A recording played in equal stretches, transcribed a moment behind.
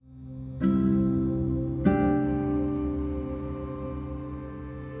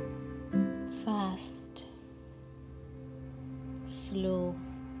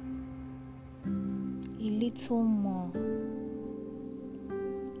little more.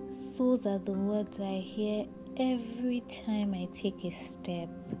 Those are the words I hear every time I take a step.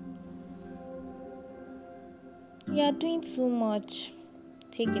 You are doing too much.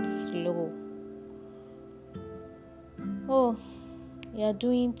 Take it slow. Oh, you are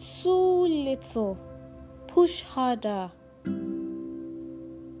doing too little. Push harder.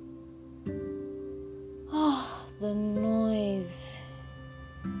 Oh, the noise.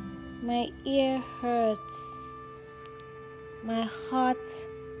 My ear hurts. My heart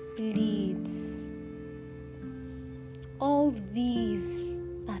bleeds. All these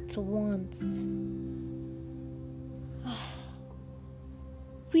at once.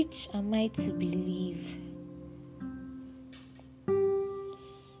 Which am I to believe?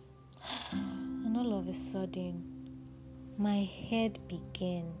 And all of a sudden, my head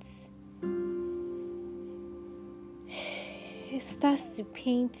begins. It starts to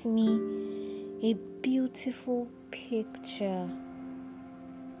paint me a beautiful picture.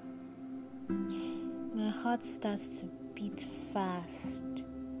 My heart starts to beat fast.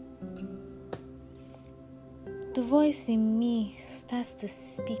 The voice in me starts to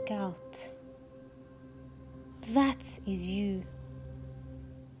speak out. That is you.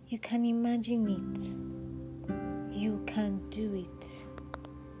 You can imagine it. You can do it.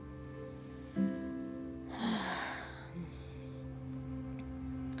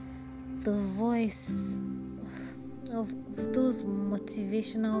 The voice of those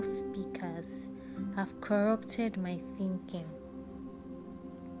motivational speakers have corrupted my thinking.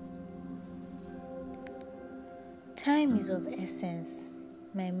 Time is of essence,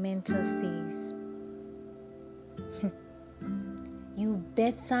 my mentor says. You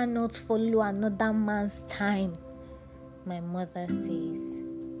better not follow another man's time, my mother says.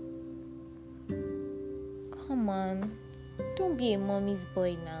 Come on, don't be a mommy's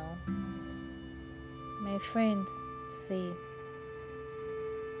boy now. My friends say,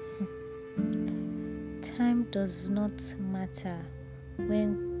 time does not matter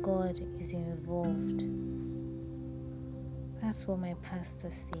when God is involved. That's what my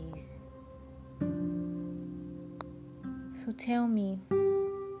pastor says. So tell me,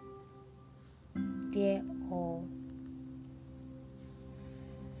 dear all,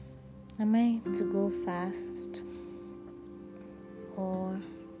 am I to go fast or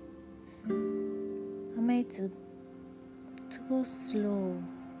am I to go slow?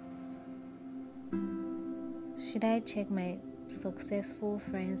 Should I check my successful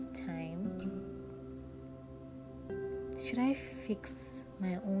friend's time? Should I fix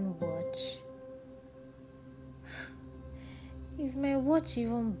my own watch? Is my watch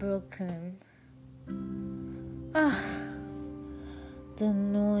even broken? The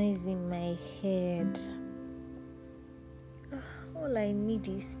noise in my head. All I need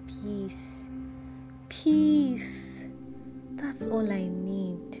is peace. Peace. That's all I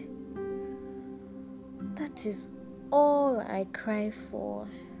need. That is all I cry for.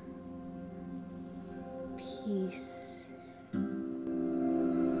 Peace.